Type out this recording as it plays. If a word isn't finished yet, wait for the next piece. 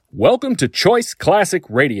Welcome to Choice Classic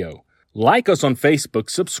Radio. Like us on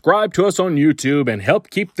Facebook, subscribe to us on YouTube, and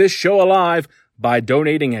help keep this show alive by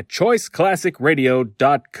donating at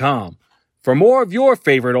choiceclassicradio.com. For more of your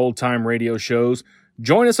favorite old-time radio shows,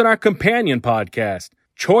 join us on our companion podcast,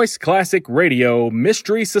 Choice Classic Radio,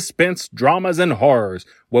 Mystery, Suspense, Dramas, and Horrors,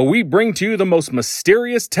 where we bring to you the most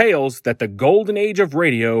mysterious tales that the golden age of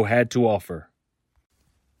radio had to offer.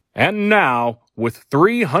 And now, with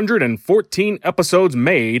 314 episodes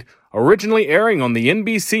made, originally airing on the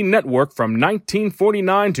NBC network from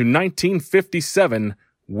 1949 to 1957,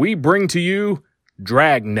 we bring to you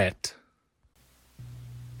Dragnet.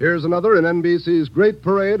 Here's another in NBC's great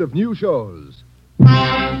parade of new shows. Ladies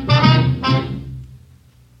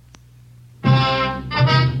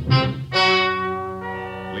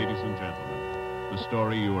and gentlemen, the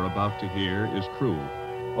story you are about to hear is true.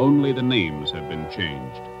 Only the names have been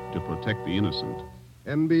changed to protect the innocent.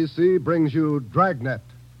 NBC brings you Dragnet.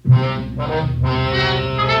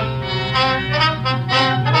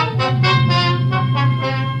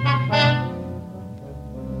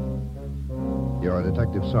 You're a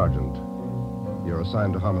detective sergeant. You're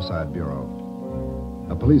assigned to Homicide Bureau.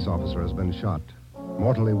 A police officer has been shot,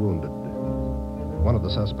 mortally wounded. One of the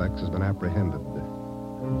suspects has been apprehended.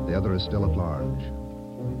 The other is still at large.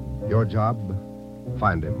 Your job,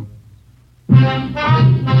 find him.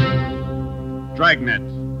 Dragnet,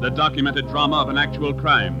 the documented drama of an actual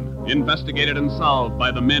crime, investigated and solved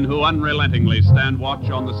by the men who unrelentingly stand watch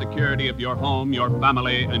on the security of your home, your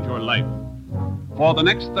family, and your life. For the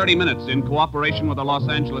next 30 minutes, in cooperation with the Los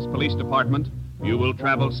Angeles Police Department, you will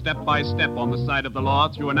travel step by step on the side of the law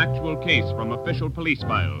through an actual case from official police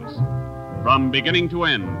files. From beginning to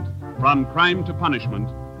end, from crime to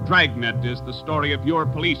punishment, Dragnet is the story of your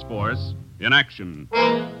police force in action.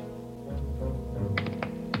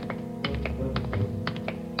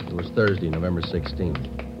 It was Thursday, November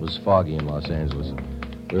 16th. It was foggy in Los Angeles.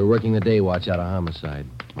 We were working the day watch out of Homicide.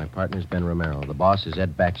 My partner's Ben Romero. The boss is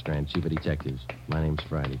Ed Backstrand, chief of detectives. My name's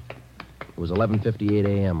Friday. It was 11:58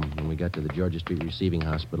 a.m. when we got to the Georgia Street Receiving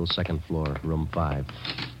Hospital, second floor, room 5.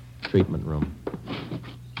 Treatment room.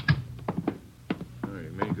 Oh,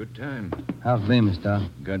 you made good time. How's Bemis, Doc?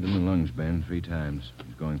 Got in the lungs, Ben, 3 times.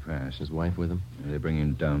 He's going fast. His wife with him? They're bringing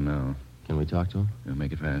him down now. Can we talk to him?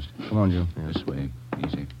 Make it fast. Come on, Joe. Yeah. This way.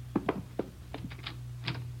 Easy.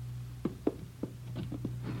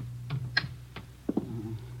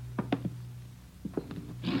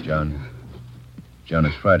 John,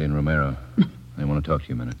 it's Friday and Romero. They want to talk to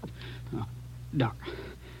you a minute. Doc,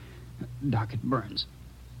 it burns.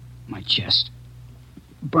 My chest.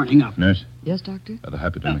 Burning up. Nurse? Yes, Doctor? The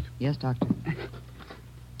hypodermic. Yes, Doctor.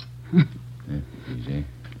 Easy.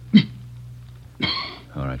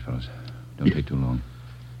 All right, fellas. Don't take too long.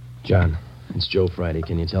 John, it's Joe Friday.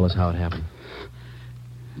 Can you tell us how it happened?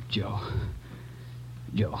 Joe.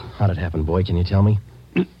 How'd it happen, boy? Can you tell me?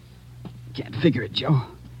 Can't figure it, Joe.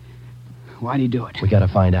 Why'd he do it? We gotta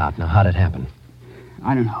find out. Now, how'd it happen?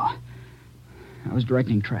 I don't know. I was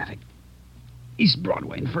directing traffic. East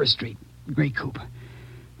Broadway and First Street. Gray coupe.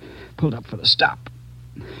 Pulled up for the stop.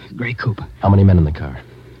 Gray coupe. How many men in the car?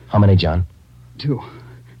 How many, John? 2.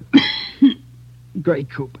 Gray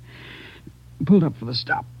coupe. Pulled up for the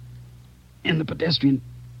stop. In the pedestrian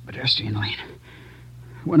lane.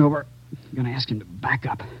 Went over. Gonna ask him to back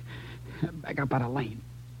up. Back up out of lane.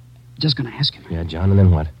 Just gonna ask him. Yeah, John, and then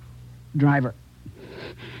what? Driver.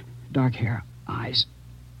 Dark hair. Eyes.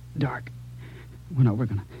 Dark. Went over.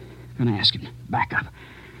 Gonna ask him to back up.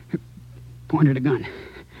 Pointed a gun.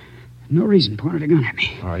 No reason. Pointed a gun at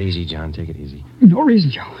me. All right, easy, John. Take it easy. No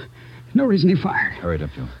reason, Joe. No reason he fired. Hurry it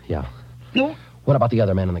up, Joe. Yeah. No. What about the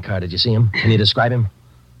other man in the car? Did you see him? Can you describe him?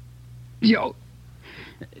 Joe,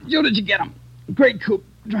 did you get him? Great coupe.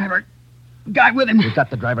 Driver. Guy with him. We've got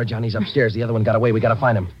the driver, John. He's upstairs. The other one got away. We gotta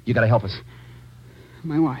find him. You gotta help us.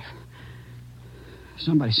 My wife.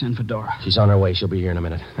 Somebody send for Dora. She's on her way. She'll be here in a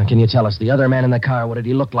minute. Now, can you tell us, the other man in the car, what did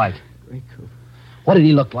he look like? Great coupe. What did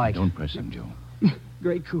he look like? Don't press him, Joe.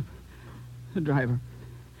 Great coupe. The driver.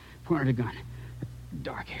 Pointed a gun.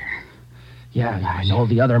 Dark hair. Yeah, I know.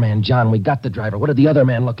 The other man, John. We got the driver. What did the other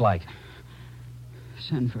man look like?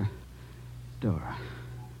 Send for Dora.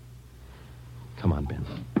 Come on, Ben.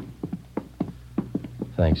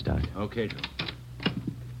 Thanks, Doc. Okay, Joe.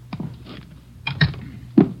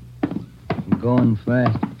 Going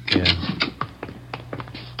fast. Yeah.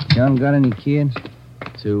 John got any kids?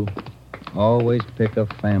 2. Always pick a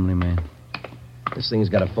family man. This thing's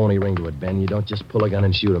got a phony ring to it, Ben. You don't just pull a gun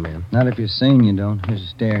and shoot a man. Not if you're sane, you don't. Here's the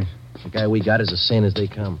stairs. The guy we got is as sane as they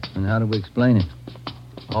come. And how do we explain it?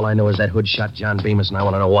 All I know is that hood shot John Bemis, and I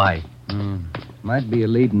want to know why. Might be a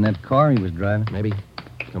lead in that car he was driving. Maybe.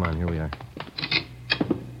 Come on, here we are.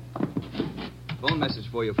 Phone message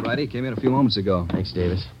for you, Friday. Came in a few moments ago. Thanks,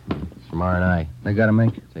 Davis. It's from R&I. They got a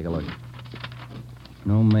make? Take a look.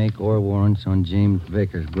 No make or warrants on James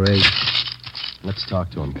Vickers. Great. Let's talk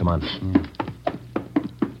to him. Come on. Yeah.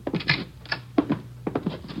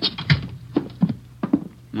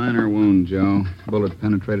 Minor wound, Joe. Bullet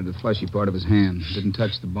penetrated the fleshy part of his hand. Didn't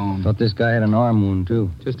touch the bone. Thought this guy had an arm wound, too.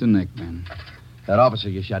 Just a neck bend. That officer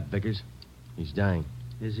you shot, Vickers, he's dying.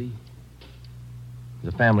 Is he?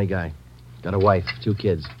 He's a family guy. Got a wife, 2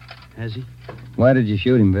 kids. Has he? Why did you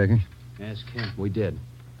shoot him, Vickers? Ask him. We did.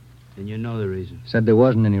 And you know the reason. Said there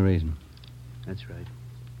wasn't any reason. That's right.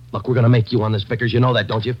 Look, we're going to make you on this, Vickers. You know that,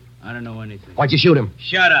 don't you? I don't know anything. Why'd you shoot him?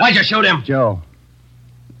 Shut up. Why'd you shoot him? Joe.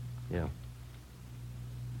 Yeah.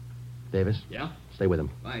 Davis? Yeah? Stay with him.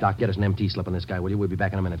 Right. Doc, get us an MT slip on this guy, will you? We'll be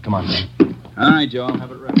back in a minute. Come on, man. All right, Joe. I'll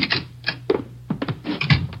have it ready.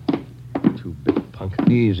 Too big punk.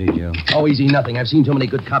 Easy, Joe. Oh, easy nothing. I've seen too many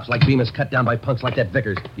good cops like Bemis cut down by punks like that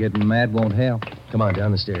Vickers. Getting mad won't help. Come on,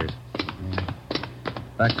 down the stairs.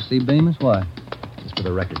 Back to see Bemis? Why? Just for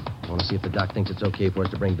the record. I want to see if the doc thinks it's okay for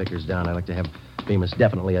us to bring Vickers down. I'd like to have Bemis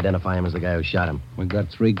definitely identify him as the guy who shot him. We got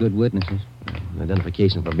 3 good witnesses. An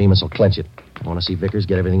identification for Bemis will clench it. I want to see Vickers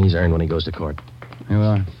get everything he's earned when he goes to court. Here we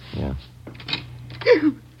are. Yeah.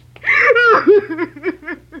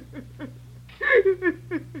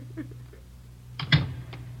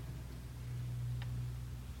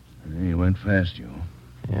 He went fast, Joe.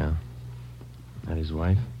 Yeah. That his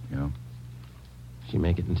wife? Yeah. She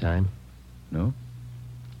make it in time? No?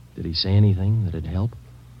 Did he say anything that'd help?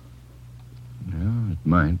 Yeah, it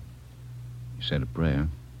might. He said a prayer.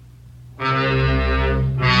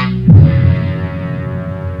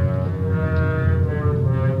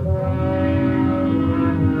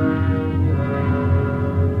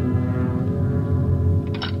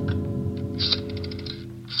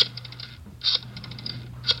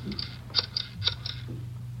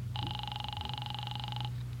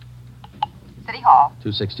 City Hall.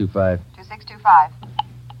 2625. 2625.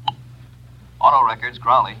 Auto Records,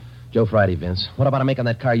 Crowley. Joe Friday, Vince. What about a make on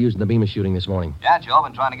that car used in the Bemis shooting this morning? Yeah, Joe, I've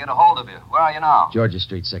been trying to get a hold of you. Where are you now? Georgia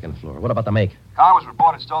Street, 2nd floor. What about the make? Car was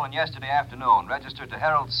reported stolen yesterday afternoon. Registered to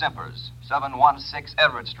Harold Simpers, 716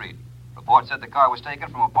 Everett Street. Report said the car was taken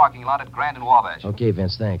from a parking lot at Grand and Wabash. Okay,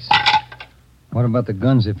 Vince, thanks. What about the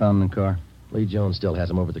guns they found in the car? Lee Jones still has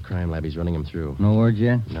them over at the crime lab. He's running them through. No word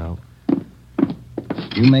yet? No.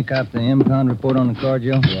 You make out the MCON report on the car,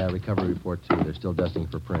 Joe? Yeah, recovery report, too. They're still dusting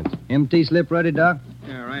for print. MT slip ready, Doc?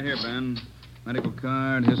 Yeah, right here, Ben. Medical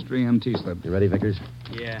card, history, MT slip. You ready, Vickers?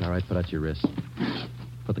 Yeah. All right, put out your wrist.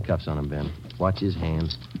 Put the cuffs on him, Ben. Watch his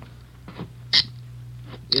hands.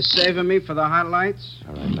 You saving me for the hot lights?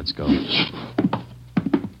 All right, let's go. I'm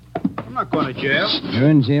not going to jail. You're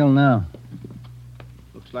in jail now.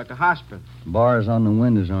 Looks like a hospital. Bars on the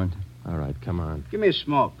windows, aren't there? All right, come on. Give me a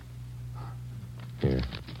smoke. Here.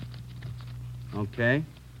 Okay.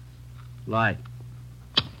 Light.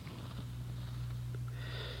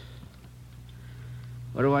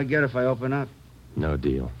 What do I get if I open up? No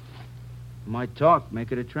deal. My talk,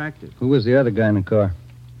 make it attractive. Who was the other guy in the car?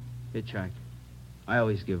 Hitchhiker. I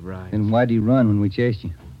always give rides. And why'd he run when we chased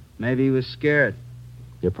you? Maybe he was scared.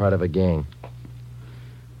 You're part of a gang.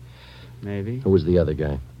 Maybe. Who was the other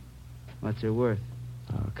guy? What's it worth?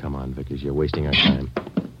 Oh, come on, Vickers. You're wasting our time.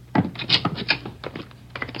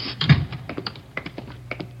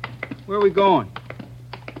 Where are we going?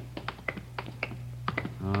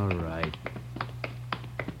 All right.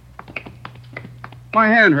 My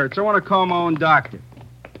hand hurts. I want to call my own doctor.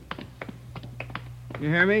 You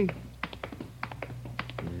hear me?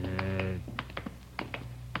 Yeah.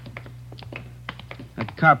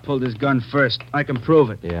 That cop pulled his gun first. I can prove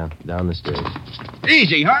it. Yeah, down the stairs.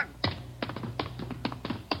 Easy, huh?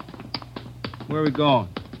 Where are we going?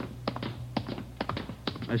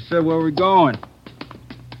 I said, where are we going?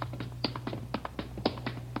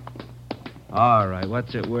 All right,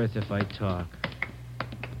 what's it worth if I talk?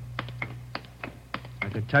 I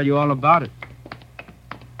can tell you all about it.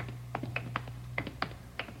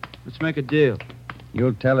 Let's make a deal.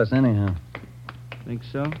 You'll tell us anyhow. Think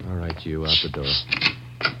so? All right, you, out the door.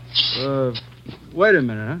 Wait a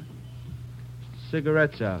minute, huh?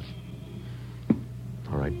 Cigarettes out.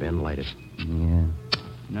 All right, Ben, light it. Yeah.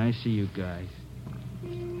 Nice of you guys.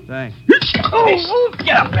 Thanks. Oh,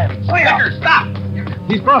 get up, Ben. Vickers, stop.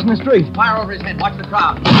 He's crossing the street. Fire over his head. Watch the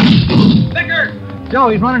crowd. Vickers! Joe,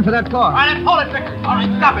 he's running for that car. All right, hold it, Vickers. All right,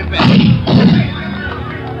 stop it, Ben.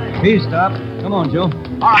 He's stopped. Come on, Joe.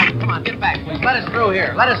 All right, come on, get back, please. Let us through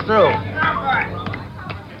here. Let us through.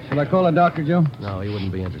 Shall I call a doctor, Joe? No, he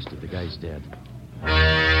wouldn't be interested. The guy's dead.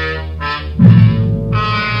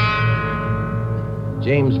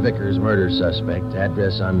 James Vickers, murder suspect,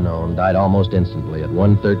 address unknown, died almost instantly at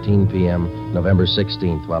 1:13 p.m., November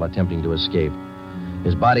 16th, while attempting to escape.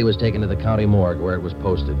 His body was taken to the county morgue where it was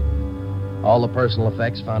posted. All the personal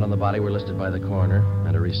effects found on the body were listed by the coroner,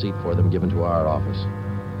 and a receipt for them given to our office.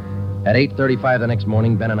 At 8:35 the next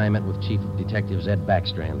morning, Ben and I met with Chief of Detectives Ed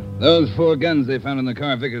Backstrand. Those 4 guns they found in the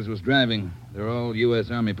car Vickers was driving. They're all U.S.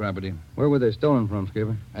 Army property. Where were they stolen from,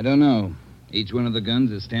 Skipper? I don't know. Each one of the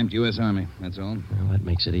guns is stamped U.S. Army, that's all. Well, that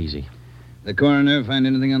makes it easy. The coroner find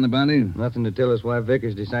anything on the body? Nothing to tell us why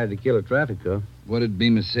Vickers decided to kill a traffic cop. What did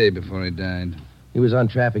Bemis say before he died? He was on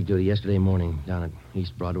traffic duty yesterday morning down at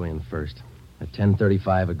East Broadway and First. At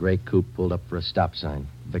 10:35, a gray coupe pulled up for a stop sign.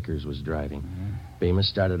 Vickers was driving. Bemis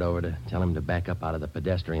started over to tell him to back up out of the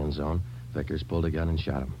pedestrian zone. Vickers pulled a gun and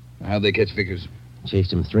shot him. How'd they catch Vickers?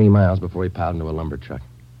 Chased him 3 miles before he piled into a lumber truck.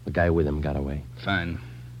 The guy with him got away. Fine.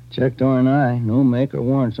 Checked R&I. No make or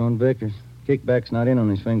warrants on Vickers. Kickback's not in on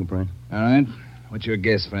his fingerprint. All right. What's your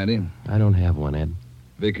guess, Friday? I don't have one, Ed.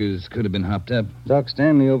 Vickers could have been hopped up. Doc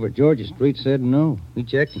Stanley over at Georgia Street said no. We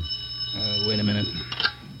checked him. Wait a minute.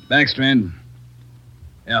 Backstrand.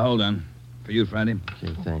 Yeah, hold on. For you, Friday.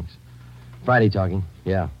 Okay, thanks. Friday talking.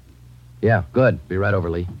 Yeah. Yeah, good. Be right over,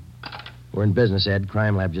 Lee. We're in business, Ed.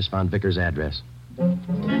 Crime Lab just found Vickers' address.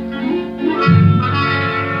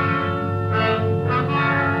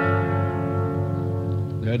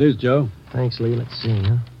 There it is, Joe. Thanks, Lee. Let's see,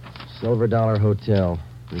 huh? Silver Dollar Hotel.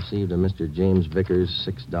 Received a Mr. James Vickers,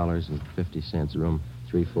 $6.50, room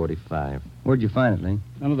 345. Where'd you find it, Lee?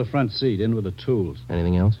 Under the front seat, in with the tools.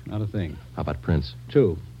 Anything else? Not a thing. How about prints?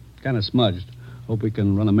 2. Kind of smudged. Hope we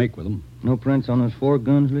can run a make with them. No prints on those 4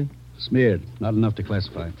 guns, Lee? Smeared. Not enough to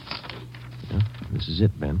classify. Yeah, this is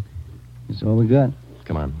it, Ben. That's all we got.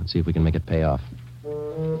 Come on, let's see if we can make it pay off.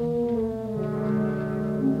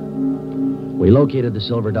 We located the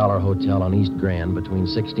Silver Dollar Hotel on East Grand between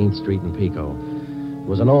 16th Street and Pico. It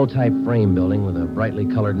was an old-type frame building with a brightly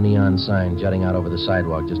colored neon sign jutting out over the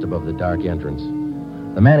sidewalk just above the dark entrance.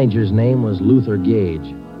 The manager's name was Luther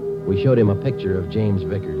Gage. We showed him a picture of James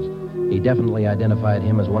Vickers. He definitely identified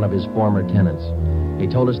him as one of his former tenants. He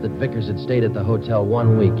told us that Vickers had stayed at the hotel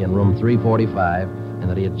 1 week in room 345 and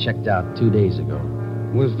that he had checked out 2 days ago.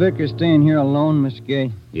 Was Vickers staying here alone, Mr.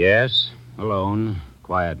 Gay? Yes, alone.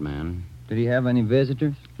 Quiet man. Did he have any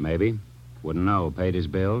visitors? Maybe. Wouldn't know. Paid his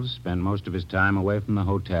bills, spent most of his time away from the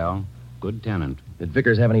hotel. Good tenant. Did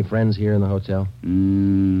Vickers have any friends here in the hotel?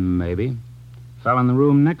 Maybe. Fell in the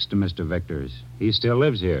room next to Mr. Vickers. He still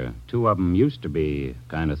lives here. 2 of them used to be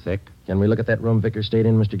kind of thick. Can we look at that room Vickers stayed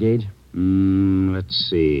in, Mr. Gage? Let's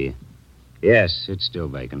see. Yes, it's still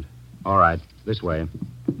vacant. All right, this way.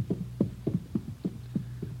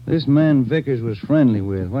 This man Vickers was friendly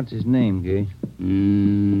with. What's his name, Gage?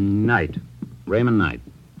 Knight. Raymond Knight.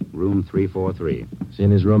 Room 343. Is he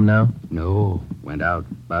in his room now? No. Went out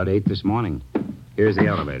about 8 this morning. Here's the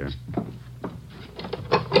elevator.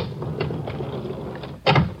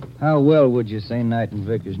 How well would you say Knight and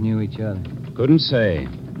Vickers knew each other? Couldn't say.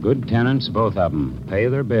 Good tenants, both of them. Pay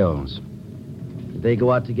their bills. Did they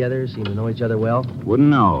go out together? Seem to know each other well? Wouldn't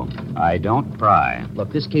know. I don't pry.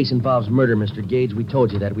 Look, this case involves murder, Mr. Gage. We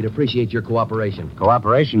told you that. We'd appreciate your cooperation.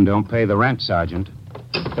 Cooperation don't pay the rent, Sergeant.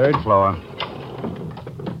 3rd floor.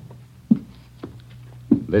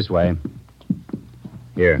 This way.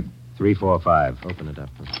 Here, 345. Open it up.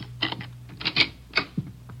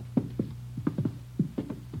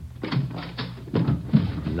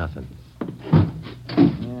 Nothing.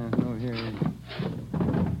 Yeah, over here.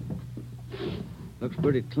 Looks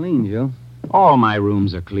pretty clean, Joe. All my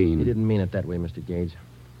rooms are clean. He didn't mean it that way, Mr. Gage.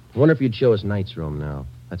 I wonder if you'd show us Knight's room now.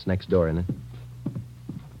 That's next door, isn't it?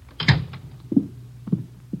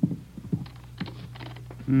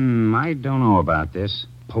 I don't know about this.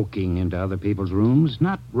 Poking into other people's rooms.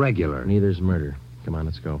 Not regular. Neither's murder. Come on,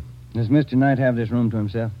 let's go. Does Mr. Knight have this room to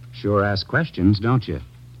himself? Sure ask questions, don't you?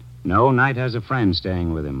 No, Knight has a friend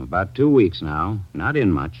staying with him. About 2 weeks now. Not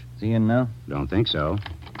in much. Is he in now? Don't think so.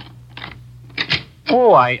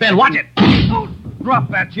 Ben, watch it! Oh, drop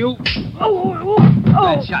that, you! Oh!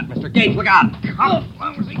 Bad shot, Mr. Gage. Look out!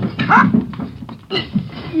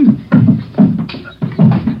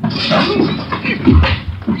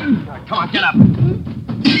 Come on, get up.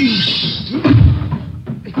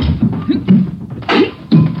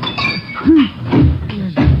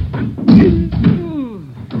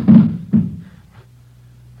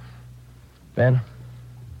 Ben?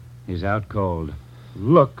 He's out cold.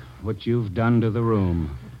 Look what you've done to the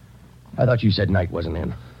room. I thought you said Knight wasn't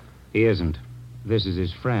in. He isn't. This is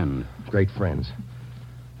his friend. Great friends.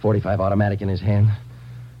 45 automatic in his hand.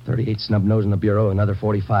 38 snub nose in the bureau, another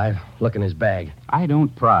 45. Look in his bag. I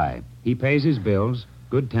don't pry. He pays his bills.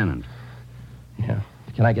 Good tenant. Yeah.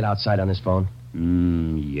 Can I get outside on this phone?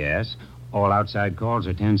 Yes. All outside calls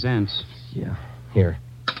are 10 cents. Yeah. Here.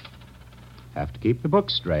 Have to keep the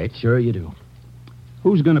books straight. Sure you do.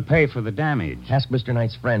 Who's going to pay for the damage? Ask Mr.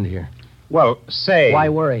 Knight's friend here. Well, say... Why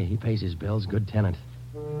worry? He pays his bills. Good tenant.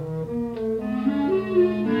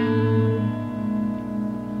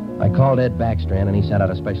 I called Ed Backstrand, and he sent out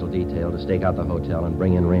a special detail to stake out the hotel and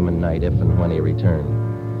bring in Raymond Knight if and when he returned.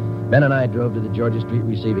 Ben and I drove to the Georgia Street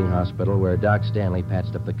Receiving Hospital, where Doc Stanley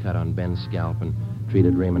patched up the cut on Ben's scalp and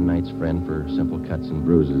treated Raymond Knight's friend for simple cuts and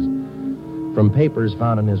bruises. From papers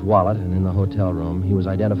found in his wallet and in the hotel room, he was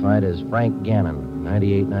identified as Frank Gannon,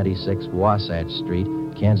 9896 Wasatch Street,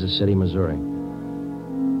 Kansas City, Missouri.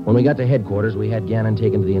 When we got to headquarters, we had Gannon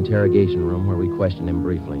taken to the interrogation room where we questioned him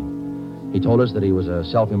briefly. He told us that he was a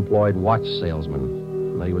self-employed watch salesman,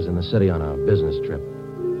 and that he was in the city on a business trip.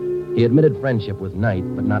 He admitted friendship with Knight,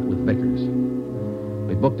 but not with Vickers.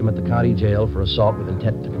 We booked him at the county jail for assault with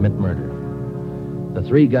intent to commit murder. The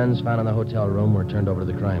 3 guns found in the hotel room were turned over to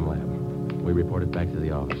the crime lab. We reported back to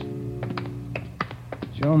the office.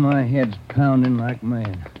 Joe, my head's pounding like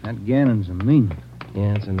mad. That Gannon's a mean one.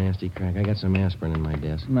 Yeah, it's a nasty crack. I got some aspirin in my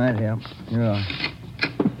desk. Might help. Here are.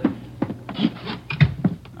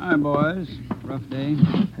 Hi, boys. Rough day.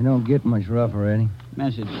 I don't get much rougher, Eddie.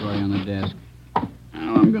 Message for you on the desk.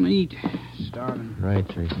 Now I'm gonna eat. Starving. Right,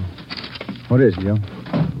 Tracy. What is it, Joe?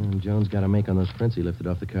 Jones got a make on those prints he lifted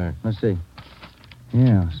off the car. Let's see.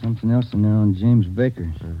 Yeah, something else in there on James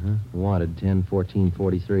Vickers. Wanted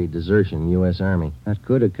 10-14-43, desertion, U.S. Army. That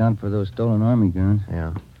could account for those stolen Army guns.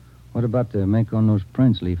 Yeah. What about the make on those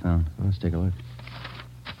prints Lee found? Let's take a look.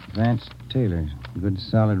 Vance Taylor's. Good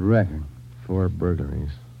solid record. 4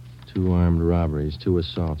 burglaries. 2 armed robberies, 2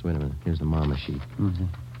 assaults. Wait a minute. Here's the mama sheet. Okay.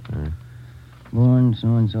 All right. Born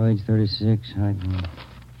so-and-so, age 36, height.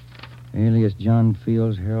 Alias John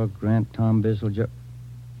Fields, Harold Grant, Tom Bissell, Joe...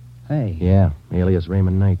 Hey. Yeah, alias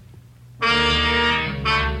Raymond Knight.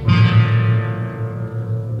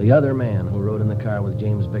 The other man who rode in the car with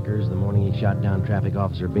James Vickers the morning he shot down Traffic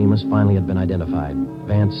Officer Bemis finally had been identified.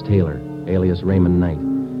 Vance Taylor, alias Raymond Knight.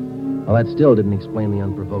 Well, that still didn't explain the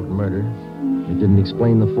unprovoked murder. It didn't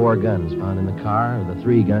explain the 4 guns found in the car or the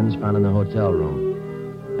 3 guns found in the hotel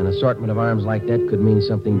room. An assortment of arms like that could mean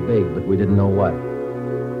something big, but we didn't know what.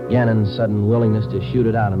 Gannon's sudden willingness to shoot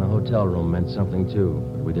it out in the hotel room meant something, too,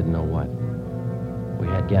 but we didn't know what. We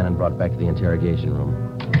had Gannon brought back to the interrogation room.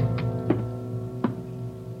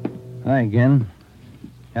 Hi, Gannon.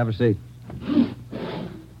 Have a seat.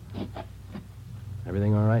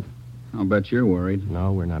 Everything all right? I'll bet you're worried.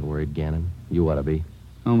 No, we're not worried, Gannon. You ought to be.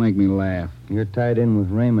 Don't make me laugh. You're tied in with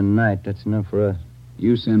Raymond Knight. That's enough for us.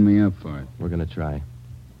 You send me up for it. We're going to try.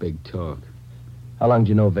 Big talk. How long did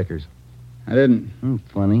you know Vickers? I didn't.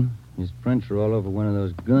 Funny. His prints are all over one of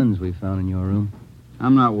those guns we found in your room.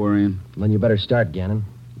 I'm not worrying. Then you better start, Gannon.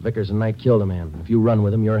 Vickers and Knight killed a man. If you run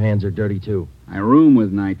with him, your hands are dirty, too. I room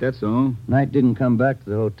with Knight, that's all. Knight didn't come back to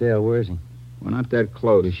the hotel. Where is he? We're not that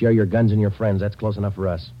close. You share your guns and your friends. That's close enough for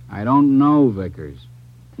us. I don't know Vickers.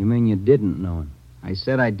 You mean you didn't know him? I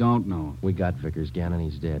said I don't know him. We got Vickers, Gannon.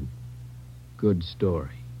 He's dead. Good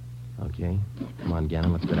story. Okay. Come on,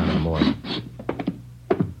 Gannon. Let's go down to the morgue.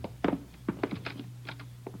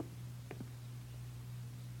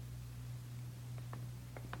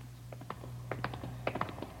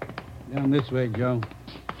 Down this way, Joe.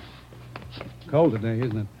 Cold today,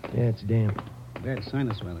 isn't it? Yeah, it's damp. Bad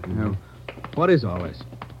sinus weather. Now, what is all this?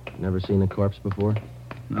 Never seen a corpse before?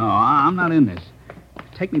 No, I'm not in this.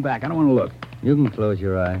 Take me back. I don't want to look. You can close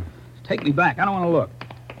your eye. Take me back. I don't want to look.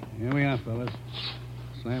 Here we are, fellas.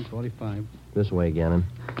 Slam 45. This way, Gannon.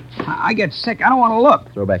 I get sick. I don't want to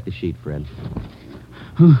look. Throw back the sheet, Fred.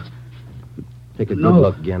 Take a good No.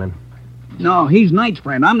 look, Gannon. No, he's Knight's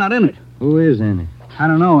friend. I'm not in it. Who is in it? I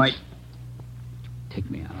don't know. Take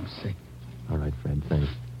me out. I'm sick. All right, Fred. Thanks.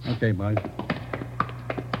 Okay, boys.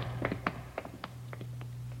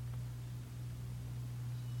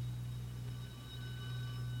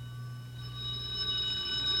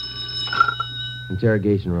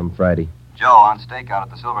 Interrogation room, Friday. Joe, on stakeout at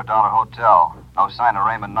the Silver Dollar Hotel. No sign of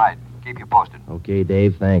Raymond Knight. Keep you posted. Okay,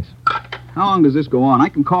 Dave. Thanks. How long does this go on? I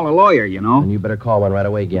can call a lawyer, you know. And you better call one right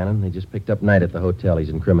away, Gannon. They just picked up Knight at the hotel. He's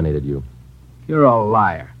incriminated you. You're a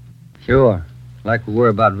liar. Sure. Like we were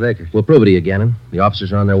about Vickers. We'll prove it to you, Gannon. The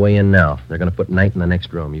officers are on their way in now. They're going to put Knight in the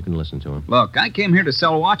next room. You can listen to him. Look, I came here to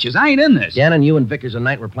sell watches. I ain't in this. Gannon, you and Vickers and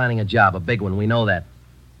Knight were planning a job, a big one. We know that.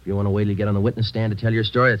 If you want to wait till you get on the witness stand to tell your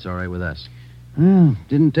story, it's all right with us. Well,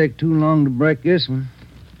 didn't take too long to break this one.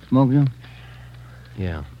 Smoke, Joe?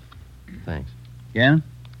 Yeah. Thanks. Gannon?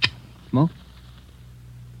 Smoke?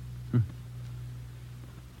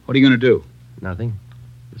 What are you going to do? Nothing.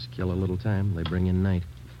 Just kill a little time. They bring in night.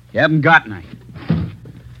 You haven't got night.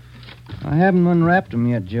 I haven't unwrapped them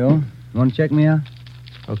yet, Joe. You want to check me out?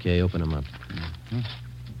 Okay, open them up.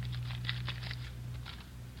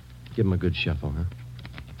 Give them a good shuffle, huh?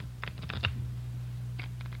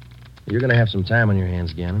 You're going to have some time on your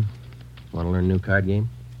hands, Gannon. Want to learn a new card game?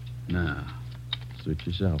 No. Suit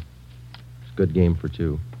yourself. It's a good game for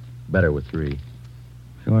two. Better with three.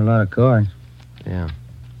 Sure, a lot of cards. Yeah.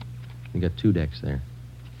 You got 2 decks there.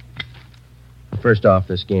 First off,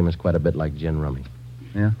 this game is quite a bit like gin rummy.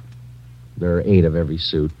 Yeah? There are 8 of every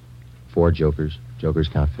suit. 4 jokers. Jokers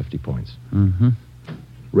count 50 points. Mm-hmm.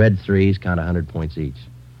 Red 3s count 100 points each.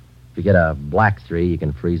 If you get a black 3, you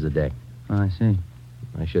can freeze the deck. Oh, I see.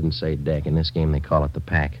 I shouldn't say deck. In this game, they call it the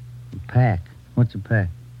pack. A pack? What's a pack?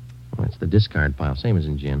 Well, it's the discard pile, same as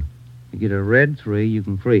in gin. You get a red 3, you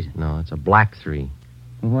can freeze it. No, it's a black 3.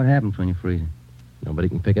 Well, what happens when you freeze it? Nobody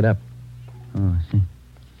can pick it up. Oh, I see.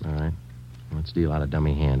 All right. Let's deal out a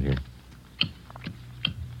dummy hand here.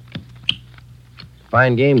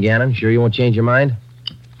 Fine game, Gannon. Sure you won't change your mind?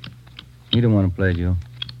 You don't want to play, Joe.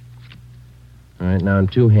 All right, now in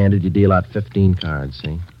two-handed, you deal out 15 cards,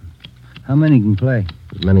 see? How many can play?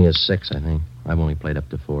 As many as 6, I think. I've only played up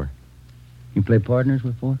to 4. You play partners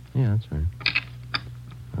with 4? Yeah, that's right.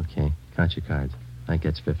 Okay, count your cards. I think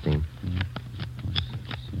that's 15.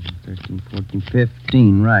 13, 14,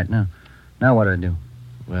 15. Right, now what do I do?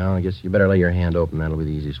 Well, I guess you better lay your hand open. That'll be the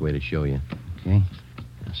easiest way to show you. Okay.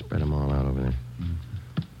 Now, spread them all out over there.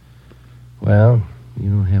 Well, you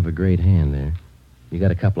don't have a great hand there. You got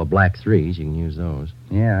a couple of black 3s. You can use those.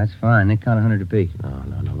 Yeah, that's fine. They count 100 apiece.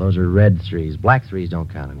 No. Those are red 3s. Black 3s don't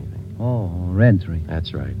count anything. Oh, red 3.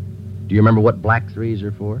 That's right. Do you remember what black 3s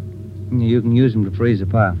are for? You can use them to freeze a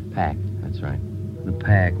pile. Pack. That's right. The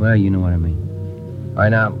pack. Well, you know what I mean. All right,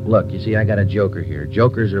 now, look. You see, I got a joker here.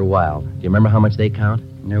 Jokers are wild. Do you remember how much they count?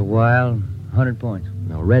 They're wild. 100 points.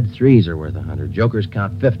 No, red 3s are worth 100. Jokers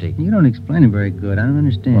count 50. You don't explain it very good. I don't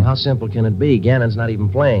understand. Well, how simple can it be? Gannon's not even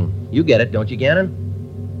playing. You get it, don't you,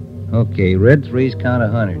 Gannon? Okay, red 3s count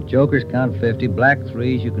 100. Jokers count 50. Black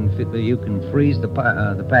 3s, you can freeze the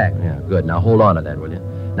pack. Yeah, good. Now, hold on to that, will you?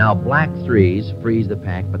 Now, black 3s freeze the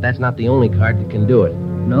pack, but that's not the only card that can do it.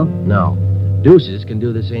 No? No. Deuces can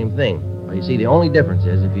do the same thing. Well, you see, the only difference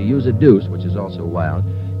is if you use a deuce, which is also wild,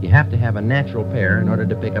 you have to have a natural pair in order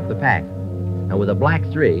to pick up the pack. Now, with a black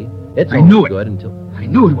 3, it's only good until... I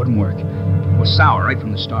knew it wouldn't work. It was sour right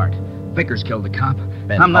from the start. Vickers killed the cop.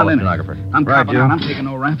 Ben, I'm not call the in it. stenographer. I'm Right, copping Joe. out. I'm taking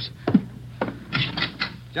no raps.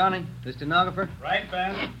 Johnny, the stenographer? Right,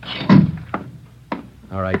 Ben?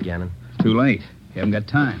 All right, Gannon. Too late. You haven't got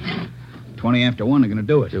time. 20 after 1, they're going to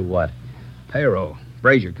do it. Do what? Payroll.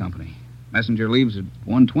 Brazier Company. Messenger leaves at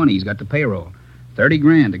 1:20. He's got the payroll. 30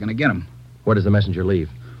 grand. They're going to get him. Where does the messenger leave?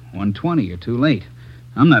 1:20. You're too late.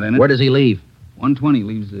 I'm not in it. Where does he leave? 1:20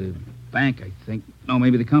 leaves the bank, I think. No,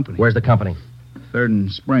 maybe the company. Where's the company? 3rd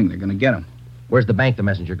and Spring. They're going to get him. Where's the bank the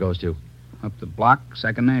messenger goes to? Up the block,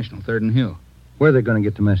 2nd National, 3rd and Hill. Where are they going to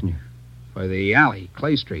get the messenger? By the alley,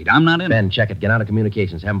 Clay Street. I'm not in Ben, check it. Get out of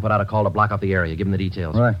communications. Have him put out a call to block off the area. Give him the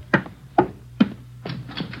details. Right.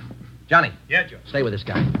 Johnny. Yeah, Joe. Stay with this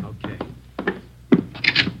guy. Okay.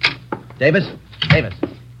 Davis.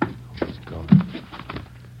 Let's go.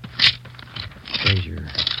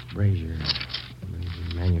 Brazier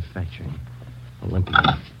Manufacturing.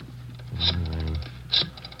 Olympia.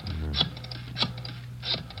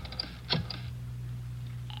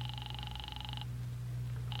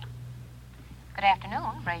 Good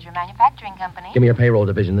afternoon, Brazier Manufacturing Company. Give me your payroll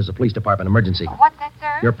division. This is a police department emergency. What's that,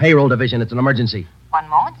 sir? Your payroll division. It's an emergency. One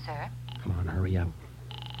moment, sir. Come on, hurry up.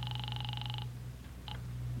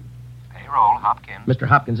 Payroll, Hopkins. Mr.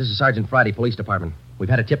 Hopkins, this is Sergeant Friday, Police Department. We've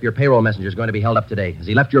had a tip your payroll messenger is going to be held up today. Has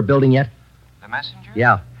he left your building yet? The messenger?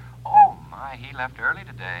 Yeah. Oh, my, he left early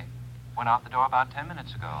today. Went out the door about 10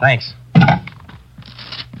 minutes ago. Thanks.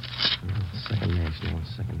 Second National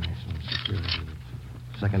Security.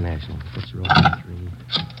 Second National. What's roll 3?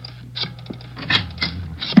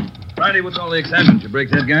 Friday, what's all the excitement? You break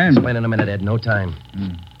that guy? Explain in a minute, Ed. No time.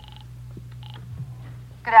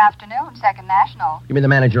 Good afternoon, 2nd National. Give me the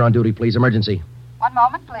manager on duty, please. Emergency. One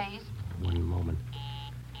moment, please. One moment.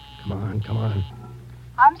 Come on.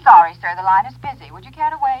 I'm sorry, sir. The line is busy. Would you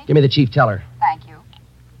care to wait? Give me the chief teller. Thank you.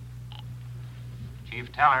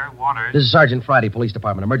 Chief Teller, Waters. This is Sergeant Friday, Police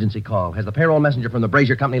Department. Emergency call. Has the payroll messenger from the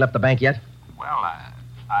Brazier Company left the bank yet? Well,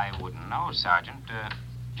 I wouldn't know, Sergeant.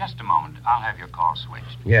 Just a moment. I'll have your call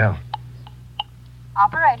switched. Yeah.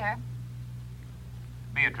 Operator.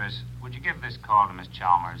 Beatrice, would you give this call to Miss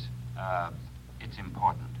Chalmers? It's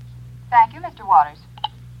important. Thank you, Mr. Waters.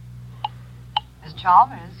 Miss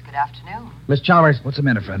Chalmers, good afternoon. Miss Chalmers. What's the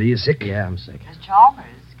matter, Friday? You sick? Yeah, I'm sick. Miss Chalmers,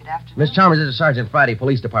 good afternoon. Miss Chalmers, this is Sergeant Friday,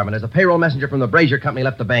 Police Department. Has the payroll messenger from the Brazier Company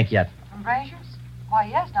left the bank yet? From Brazier's? Why,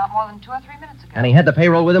 yes, not more than 2 or 3 minutes ago. And he had the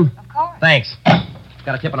payroll with him? Of course. Thanks.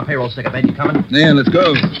 Got a tip on a payroll stick. I bet you coming? Yeah, let's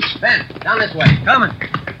go. Ben, down this way. Coming.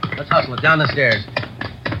 Let's hustle it down the stairs.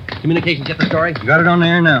 Communications get the story? Got it on the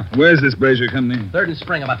air now. Where's this Brazier Company? 3rd and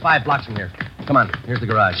Spring, about 5 blocks from here. Come on, here's the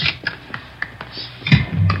garage.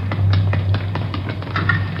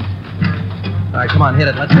 All right, come on, hit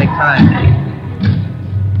it. Let's make time.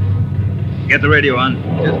 Get the radio on.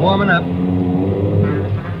 Just warming up.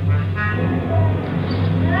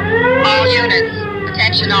 All units.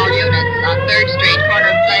 Attention all units. On 3rd Street, corner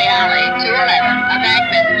of Clay Alley, 211. A bank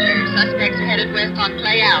messenger. Suspects are headed west on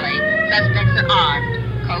Clay Alley. Suspects are armed.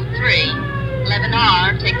 Code 3.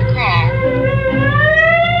 11R. Take the call.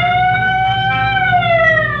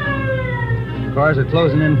 Cars are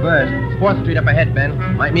closing in fast. 4th Street up ahead,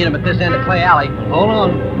 Ben. Might meet him at this end of Clay Alley. Hold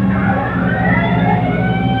on.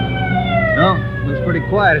 No, looks pretty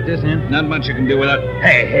quiet at this end. Not much you can do without...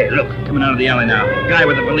 Hey, look. Coming out of the alley now. Guy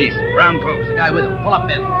with the police. Brown clothes. The guy with him. Pull up,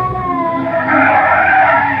 Ben. Now,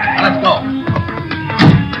 let's go.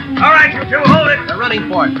 All right, you two, hold it. They're running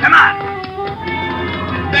for it. Come on.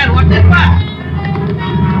 Ben, what's this bus?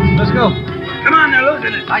 Let's go. Come on, they're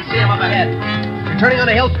losing it. I see him up ahead. They're turning on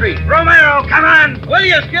the Hill Street. Romero, come on. Will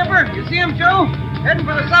you, Skipper? You see him, Joe? Heading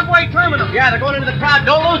for the subway terminal. Yeah, they're going into the crowd.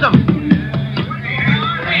 Don't lose them.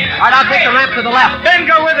 All right, I'll take the ramp to the left. Ben,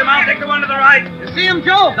 go with him. I'll take the one to the right. You see him,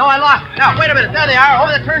 Joe? No, I lost. Now, wait a minute. There they are,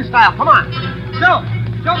 over the turnstile. Come on. Joe,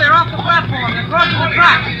 they're off the platform. They're crossing the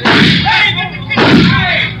track.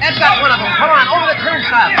 Ed's got one of them. Come on, over the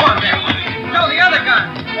turnstile. Come on, Ben. Joe, the other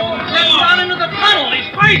guy. He's down into the tunnel. He's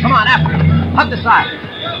crazy. Come on, after him. Hug the side.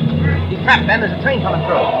 He's trapped, Ben. There's a train coming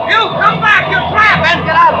through. You, come back. You're trapped. Ben,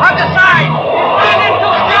 get out. Hug the side. Run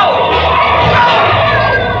into Joe.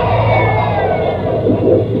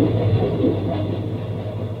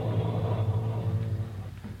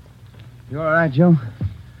 You all right, Joe?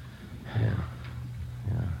 Yeah.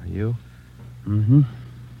 You? Mm-hmm.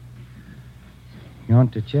 You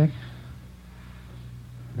want to check?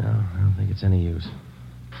 No, I don't think it's any use.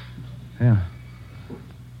 Yeah.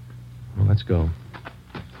 Well, let's go.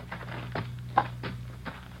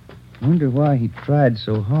 Wonder why he tried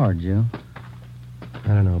so hard, Joe. I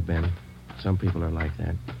don't know, Ben. Some people are like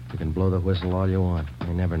that. You can blow the whistle all you want.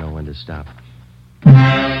 They never know when to stop. The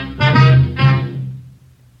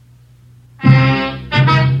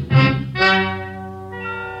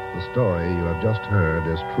story you have just heard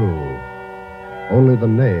is true. Only the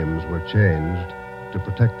names were changed to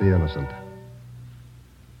protect the innocent.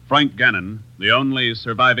 Frank Gannon, the only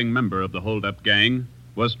surviving member of the hold-up gang,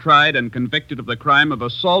 was tried and convicted of the crime of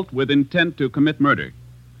assault with intent to commit murder.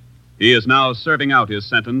 He is now serving out his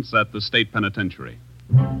sentence at the state penitentiary.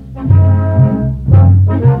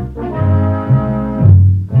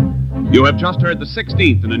 You have just heard the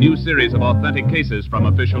 16th in a new series of authentic cases from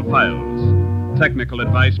official files. Technical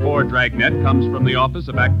advice for Dragnet comes from the Office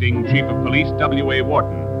of Acting Chief of Police W.A.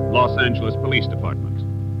 Wharton, Los Angeles Police Department.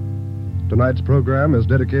 Tonight's program is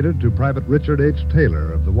dedicated to Private Richard H.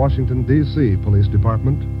 Taylor of the Washington, D.C. Police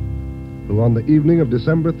Department, who on the evening of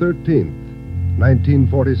December 13th,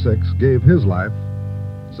 1946, gave his life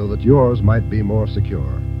so that yours might be more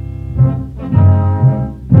secure.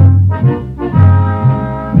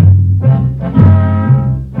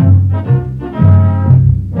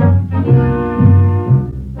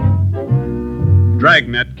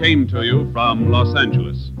 Dragnet came to you from Los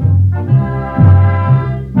Angeles.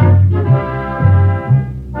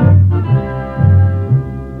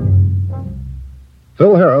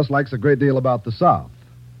 Phil Harris likes a great deal about the South.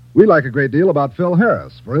 We like a great deal about Phil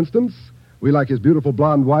Harris. For instance, we like his beautiful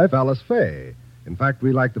blonde wife, Alice Faye. In fact,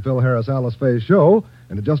 we like the Phil Harris-Alice Faye show,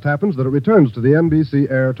 and it just happens that it returns to the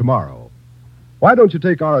NBC air tomorrow. Why don't you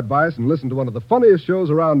take our advice and listen to one of the funniest shows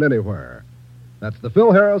around anywhere? That's the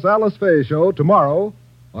Phil Harris-Alice Faye show tomorrow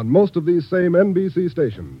on most of these same NBC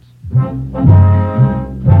stations.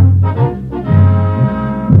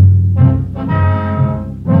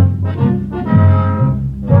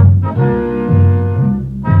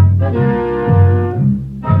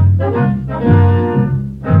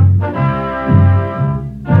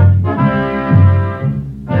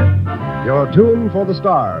 Your tune for the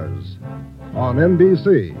stars on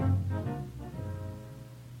NBC.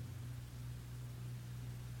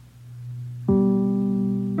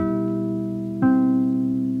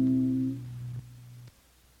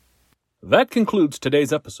 That concludes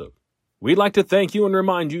today's episode. We'd like to thank you and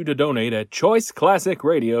remind you to donate at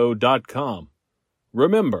choiceclassicradio.com.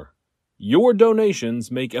 Remember, Your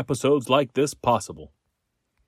donations make episodes like this possible.